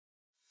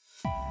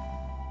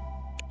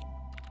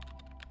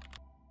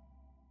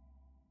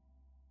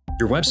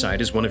Your website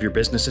is one of your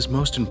business's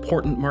most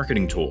important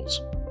marketing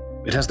tools.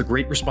 It has the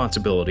great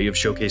responsibility of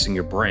showcasing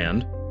your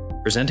brand,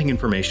 presenting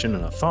information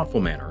in a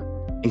thoughtful manner,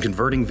 and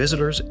converting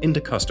visitors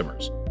into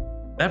customers.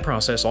 That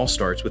process all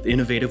starts with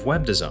innovative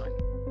web design.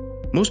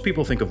 Most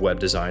people think of web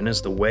design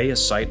as the way a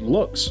site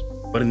looks,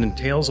 but it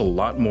entails a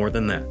lot more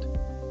than that.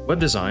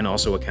 Web design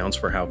also accounts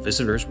for how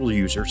visitors will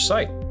use your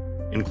site,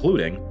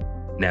 including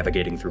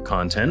navigating through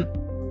content,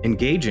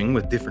 engaging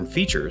with different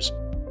features,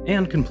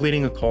 and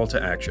completing a call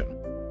to action.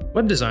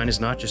 Web design is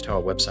not just how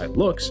a website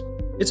looks,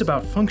 it's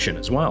about function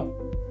as well.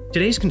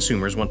 Today's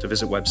consumers want to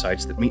visit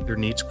websites that meet their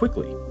needs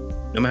quickly,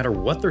 no matter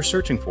what they're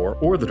searching for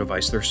or the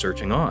device they're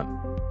searching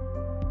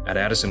on. At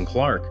Addison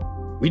Clark,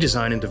 we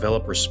design and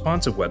develop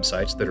responsive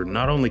websites that are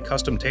not only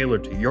custom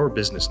tailored to your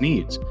business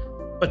needs,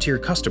 but to your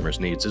customers'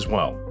 needs as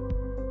well.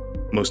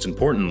 Most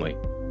importantly,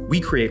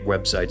 we create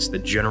websites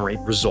that generate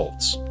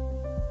results.